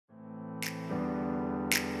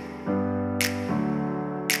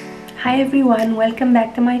Hi everyone, welcome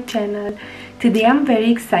back to my channel. Today I'm very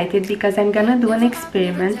excited because I'm gonna do an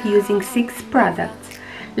experiment using 6 products.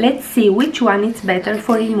 Let's see which one is better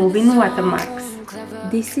for removing watermarks.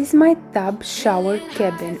 This is my tub shower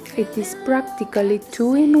cabin. It is practically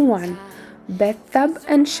 2-in-1, bathtub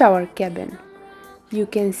and shower cabin. You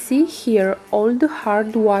can see here all the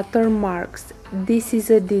hard water marks. This is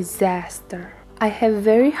a disaster. I have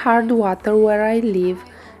very hard water where I live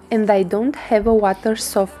and I don't have a water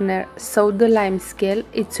softener, so the Limescale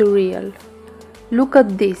it's real. Look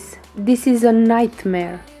at this. This is a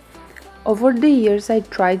nightmare. Over the years I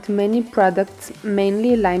tried many products,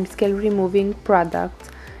 mainly Limescale removing products,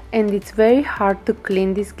 and it's very hard to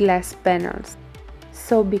clean these glass panels.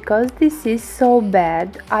 So because this is so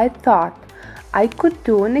bad, I thought I could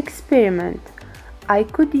do an experiment. I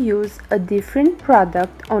could use a different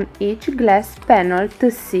product on each glass panel to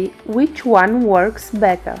see which one works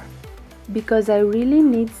better. Because I really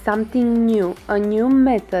need something new, a new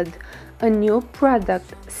method, a new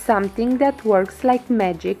product, something that works like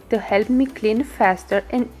magic to help me clean faster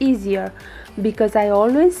and easier, because I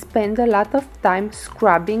always spend a lot of time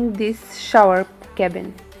scrubbing this shower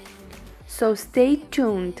cabin. So stay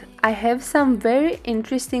tuned, I have some very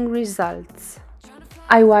interesting results.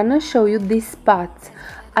 I wanna show you these spots.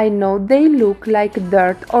 I know they look like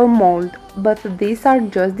dirt or mold, but these are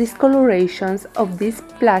just discolorations of this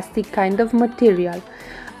plastic kind of material.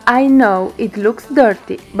 I know it looks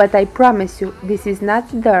dirty, but I promise you this is not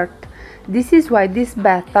dirt. This is why this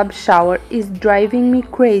bathtub shower is driving me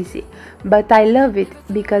crazy, but I love it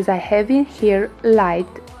because I have in here light,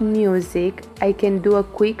 music, I can do a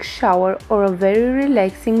quick shower or a very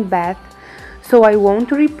relaxing bath, so I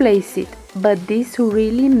won't replace it. But this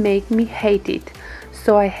really makes me hate it,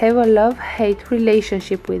 so I have a love-hate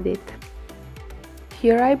relationship with it.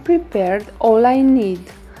 Here I prepared all I need: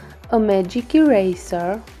 a magic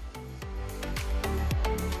eraser,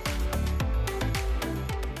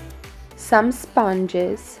 some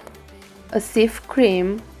sponges, a sieve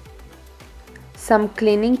cream, some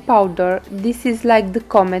cleaning powder, this is like the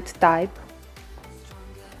Comet type,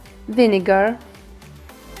 vinegar,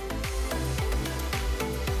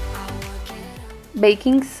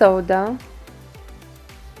 baking soda,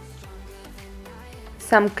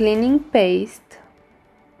 some cleaning paste,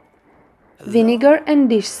 vinegar and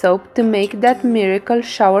dish soap to make that miracle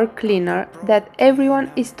shower cleaner that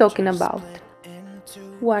everyone is talking about.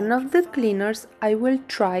 One of the cleaners I will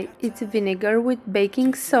try is vinegar with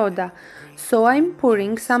baking soda, so I'm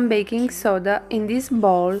pouring some baking soda in this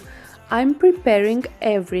bowl. I'm preparing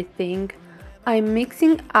everything. I'm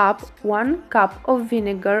mixing up 1 cup of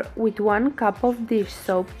vinegar with 1 cup of dish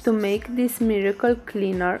soap to make this miracle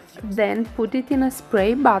cleaner, then put it in a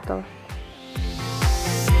spray bottle.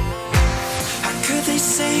 How could they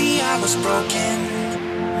say I was broken?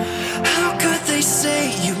 How could they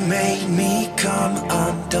say you made me come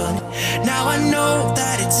undone? Now I know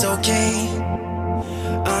that it's okay.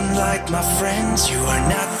 Unlike my friends, you are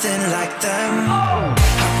nothing like them.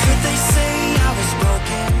 How could they say I was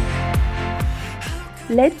broken?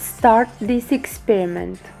 Let's start this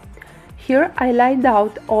experiment. Here I laid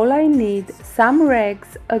out all I need: some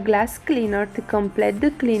rags, a glass cleaner to complete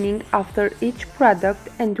the cleaning after each product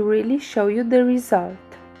and really show you the result.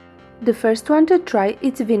 The first one to try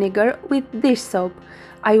is vinegar with dish soap.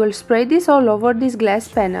 I will spray this all over this glass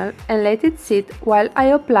panel and let it sit while I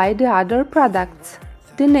apply the other products.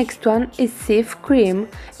 The next one is sieve cream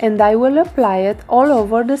and I will apply it all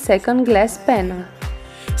over the second glass panel.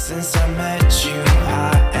 Since I met you,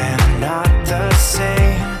 I am not the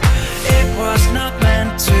same. It was not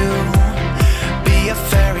meant to be a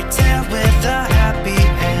fairy tale with a happy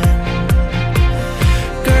end.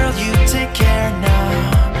 Girl, you take care now.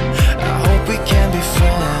 I hope we can be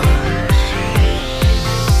friends.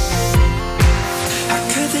 How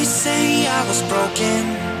could they say I was broken?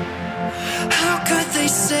 How could they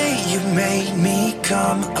say you made me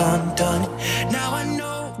come undone? Now I know.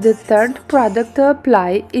 The third product to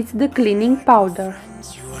apply is the cleaning powder.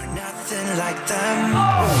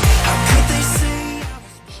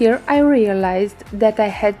 Here I realized that I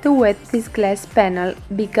had to wet this glass panel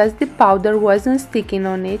because the powder wasn't sticking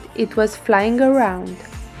on it, it was flying around.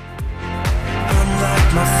 Unlike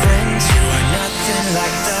my friends, you are nothing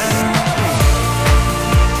like them.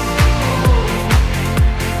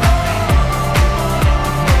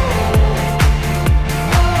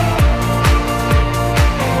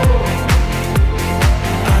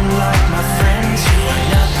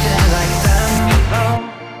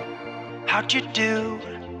 How'd you do?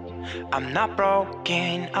 I'm not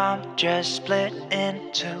broken, I'm just split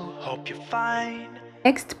in two. Hope you're fine.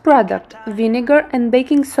 Next product, vinegar and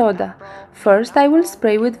baking soda. First I will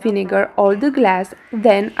spray with vinegar all the glass,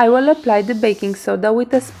 then I will apply the baking soda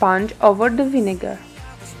with a sponge over the vinegar.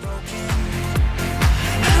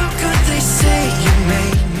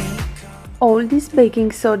 All this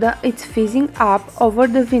baking soda is fizzing up over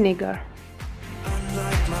the vinegar.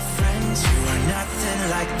 Unlike my friends, you are nothing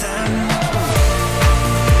like them.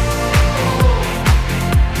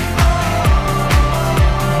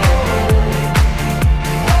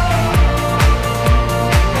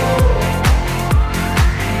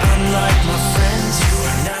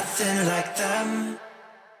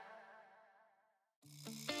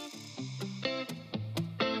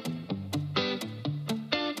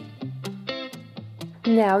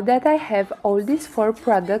 Now that I have all these 4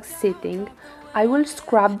 products sitting, I will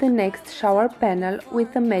scrub the next shower panel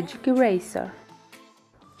with a magic eraser.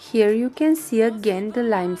 Here you can see again the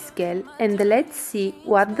Limescale, and let's see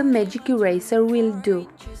what the magic eraser will do.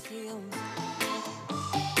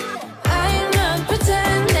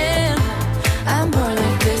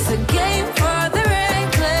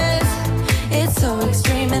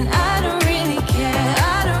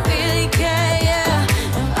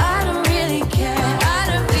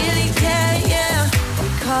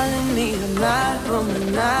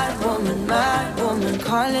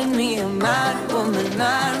 Calling me a mad woman,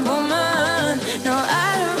 mad woman. No,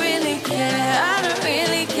 I don't really care, I don't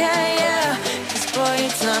really care, yeah. 'Cause boy,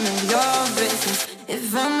 it's none of your business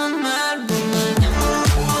if I'm a mad woman.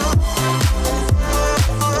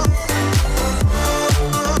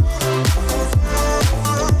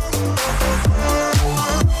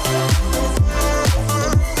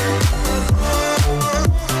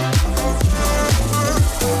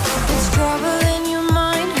 It's trouble in your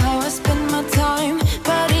mind, how I spend my time,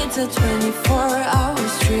 but it's a 24-hour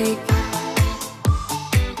streak.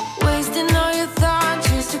 Wasting all your thoughts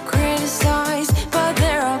just to criticize, but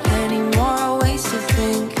there are plenty more ways to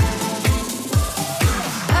think.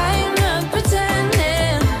 I'm not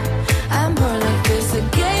pretending, I'm more like this, a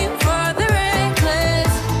game for the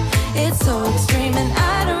reckless. It's so extreme and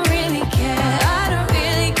I don't really care, I don't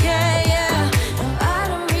really care, yeah. No, I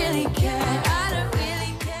don't really care, I don't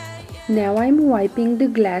really care, yeah. Now I'm wiping the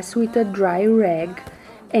glass with a dry rag,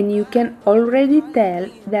 and you can already tell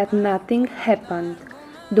that nothing happened.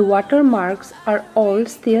 The watermarks are all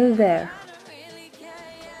still there.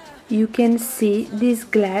 You can see this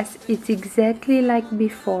glass is exactly like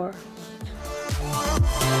before.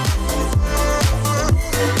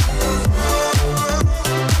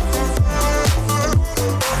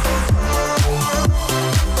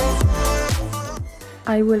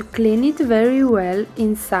 I will clean it very well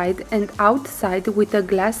inside and outside with a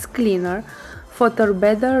glass cleaner for a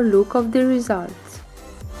better look of the results.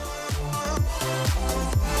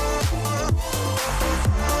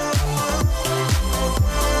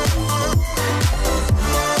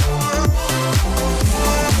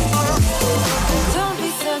 Don't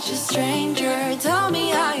be such a stranger, tell me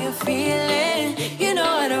how you're feeling. You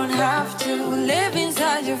know I don't have to live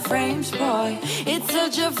inside your frames, boy. It's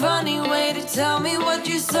such a funny way to tell me what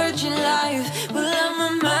you search in life. Well, I'm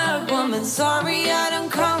a mad woman, sorry I don't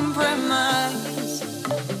compromise.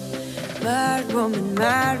 Mad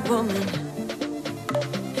woman,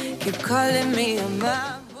 keep calling me a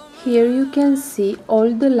mad woman. Here you can see all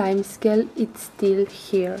the Limescale, it's still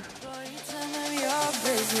here. Boy, it's none of your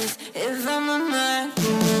business if I'm a mad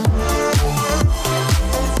woman.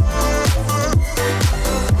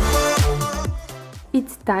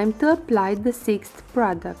 It's time to apply the 6th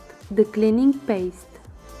product, the cleaning paste.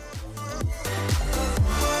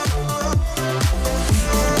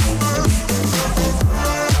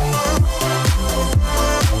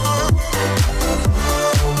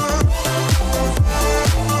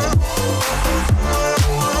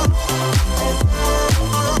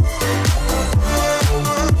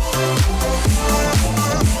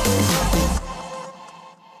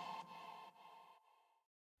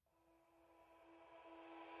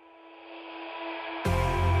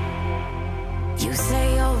 You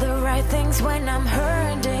say all the right things when I'm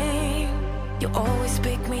hurting. You always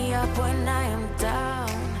pick me up when I am down.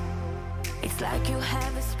 It's like you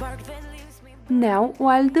have a spark that leaves me. Now,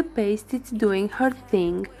 while the paste is doing her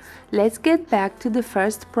thing, let's get back to the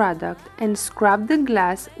first product and scrub the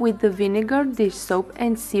glass with the vinegar dish soap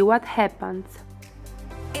and see what happens.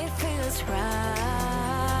 It feels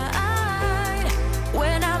right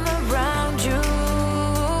when I'm around you.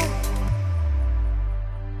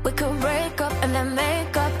 We could break up and then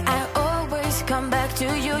make up. I always come back to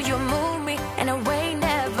you. You move me in a way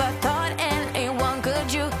never thought anyone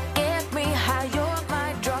could. You get me high, you're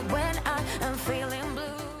my drug when I am feeling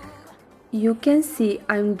blue. You can see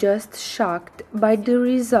I'm just shocked by the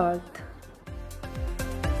result.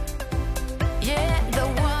 Yeah, the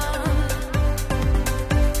one.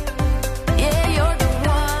 Yeah, you're the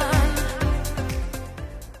one.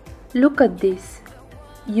 Look at this.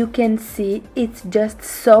 You can see it's just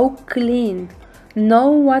so clean. No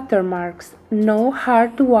watermarks, no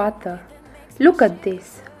hard water. Look at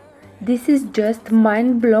this. This is just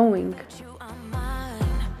mind-blowing.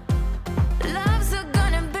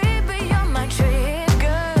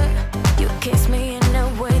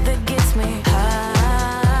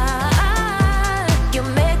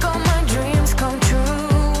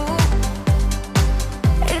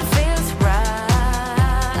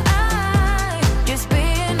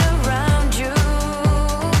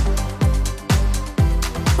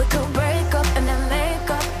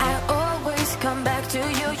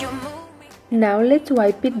 Now let's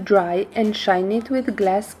wipe it dry and shine it with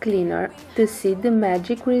glass cleaner to see the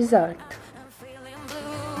magic result.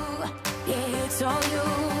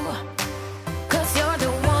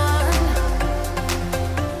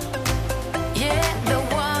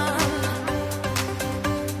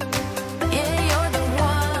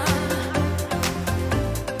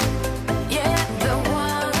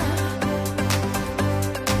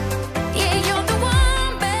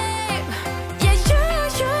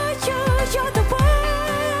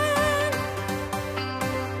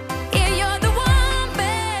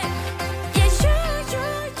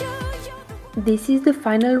 This is the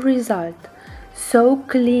final result. So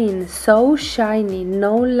clean, so shiny,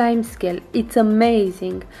 no limescale. It's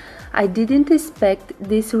amazing. I didn't expect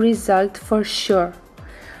this result for sure.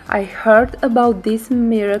 I heard about this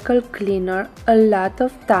miracle cleaner a lot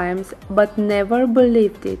of times but never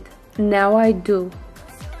believed it. Now I do.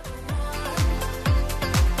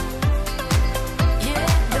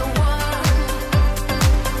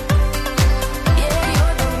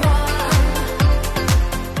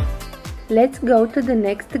 Let's go to the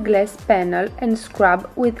next glass panel and scrub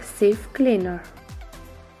with sieve cleaner.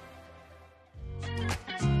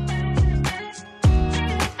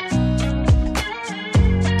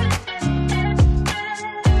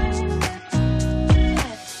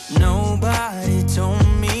 Nobody told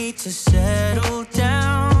me to settle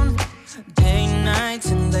down. Day nights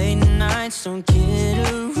and late nights don't get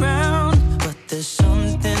around. But there's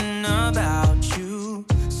something about you,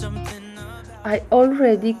 I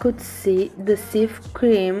already could see the sieve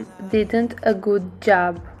cream didn't a good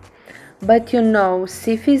job. But you know,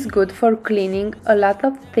 sieve is good for cleaning a lot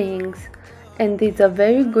of things and it's a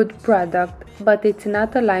very good product, but it's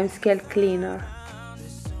not a limescale cleaner.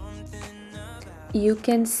 You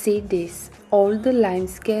can see this, all the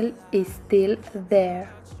limescale is still there.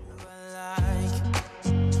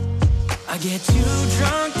 I get too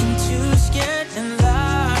drunk and too scared and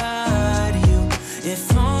lie to you.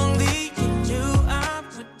 If only you knew I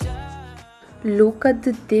would die. Look at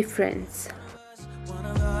the difference. One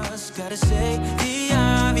of us gotta say the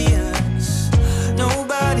obvious.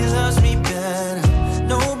 Nobody loves me better.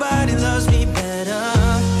 Nobody loves me better.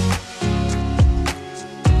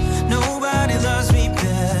 Nobody loves me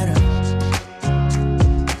better.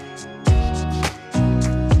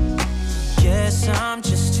 Guess I'm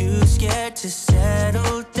just too scared to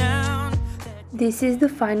settle down. This is the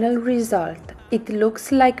final result. It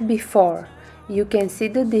looks like before. You can see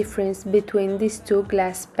the difference between these two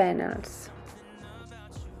glass panels.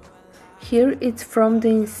 Here it's from the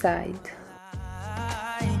inside.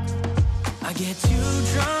 I get too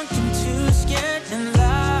drunk and too scared and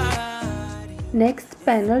lie. Next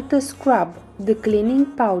panel to scrub, the cleaning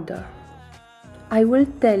powder. I will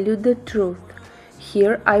tell you the truth.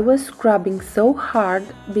 Here I was scrubbing so hard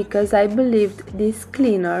because I believed this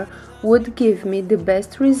cleaner would give me the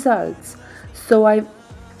best results. So I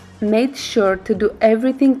made sure to do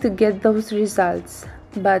everything to get those results.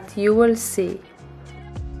 But you will see.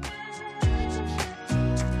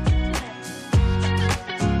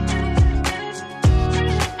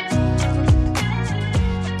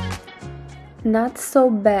 Not so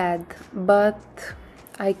bad, but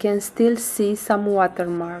I can still see some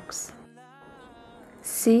watermarks.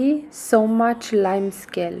 See, so much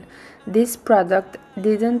limescale. This product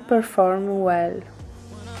didn't perform well.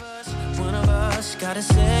 One of us gotta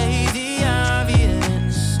say the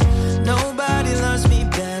obvious. Nobody loves me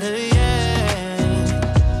better, yeah.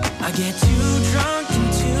 I get too drunk and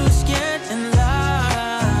too scared and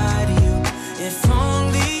lie to you. If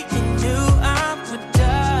only you knew I would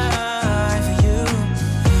die for you.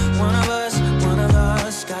 One of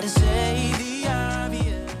us gotta say the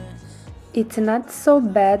obvious. It's not so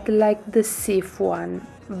bad like the sieve one,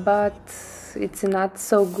 but it's not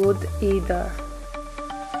so good either.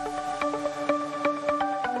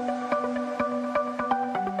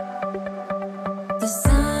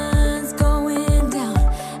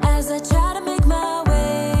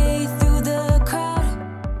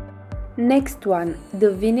 Next one, the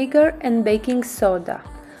vinegar and baking soda.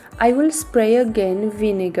 I will spray again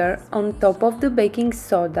vinegar on top of the baking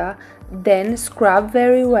soda, then scrub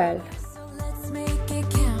very well.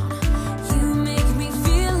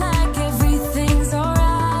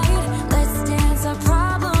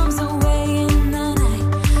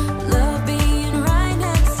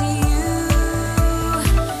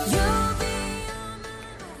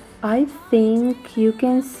 I think you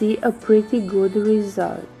can see a pretty good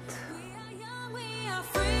result.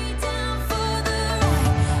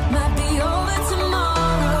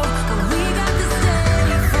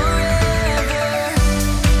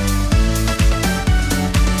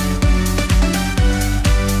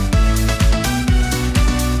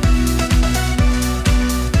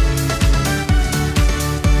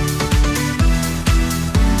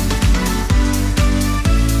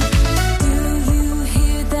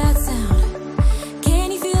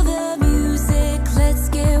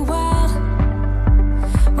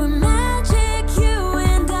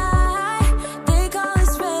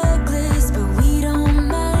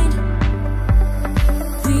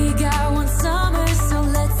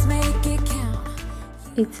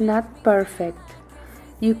 It's not perfect.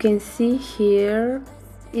 You can see here,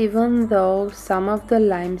 even though some of the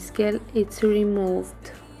limescale is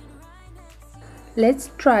removed.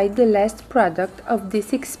 Let's try the last product of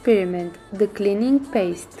this experiment, the cleaning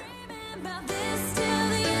paste.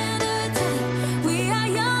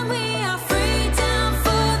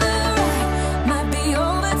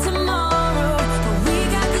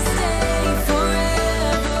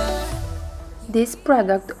 This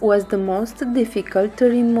product was the most difficult to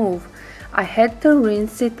remove. I had to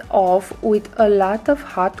rinse it off with a lot of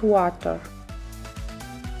hot water.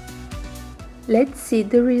 Let's see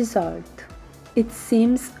the result. It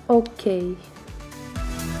seems okay.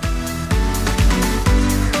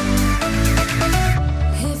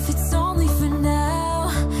 If it's only for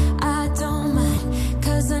now, I don't mind,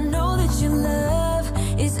 'cause I know that your love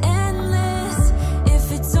is endless. If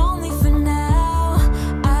it's only for now,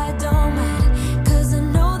 I don't mind, 'cause I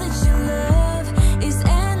know that your love is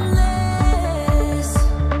endless.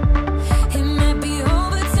 It might be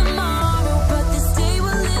over tomorrow, but this day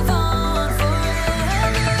will live on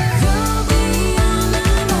forever. You'll be on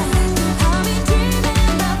my mind, I'll be dreaming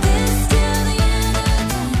about this till the end of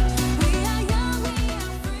time. We are young, we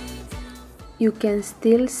are free. You can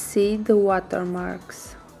still see the watermarks.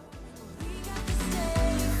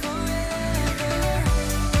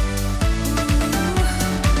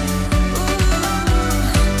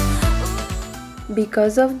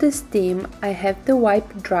 Because of the steam, I have to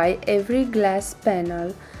wipe dry every glass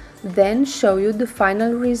panel, then show you the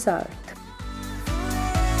final result.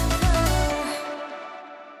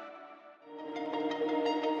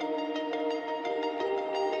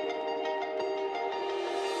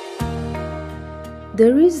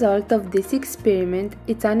 The result of this experiment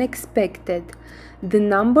is unexpected. The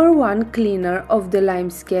 #1 cleaner of the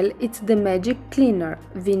Limescale is the magic cleaner,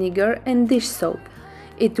 vinegar and dish soap.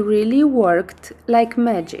 It really worked like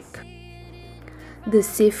magic. The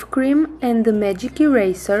sieve cream and the magic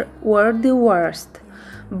eraser were the worst.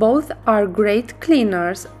 Both are great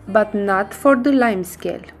cleaners, but not for the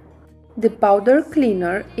Limescale. The powder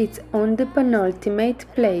cleaner is on the penultimate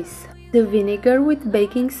place. The vinegar with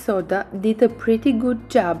baking soda did a pretty good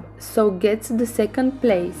job, so gets the second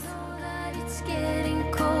place. It's getting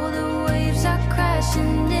cold, the waves are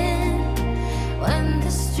crashing in. When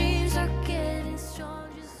the streams are getting strong,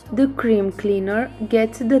 just The cream cleaner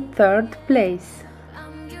gets the third place.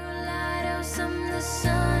 I'm your lighthouse, I'm the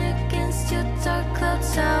sun against your dark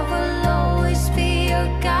clouds. I will always be your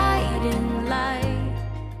guiding light.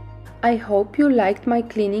 I hope you liked my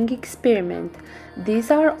cleaning experiment.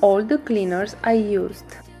 These are all the cleaners I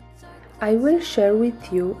used. I will share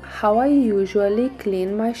with you how I usually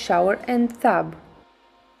clean my shower and tub.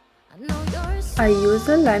 I use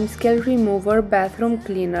a Limescale remover bathroom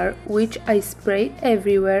cleaner, which I spray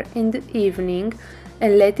everywhere in the evening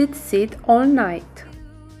and let it sit all night.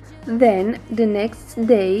 Then the next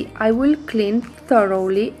day I will clean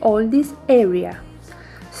thoroughly all this area.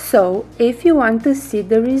 So if you want to see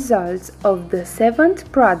the results of the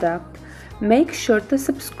 7th product, make sure to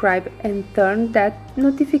subscribe and turn that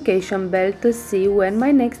notification bell to see when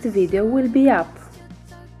my next video will be up.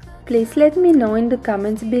 Please let me know in the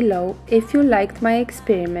comments below if you liked my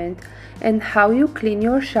experiment and how you clean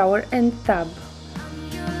your shower and tub. I'm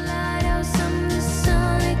your lighthouse, I'm the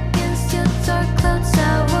sun against your dark clouds.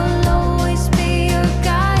 I will always be your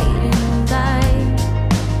guiding light.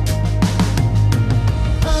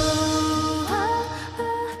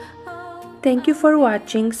 Thank you for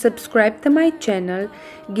watching, subscribe to my channel,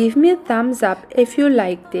 give me a thumbs up if you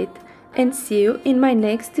liked it, and see you in my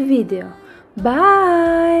next video.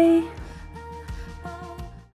 Bye!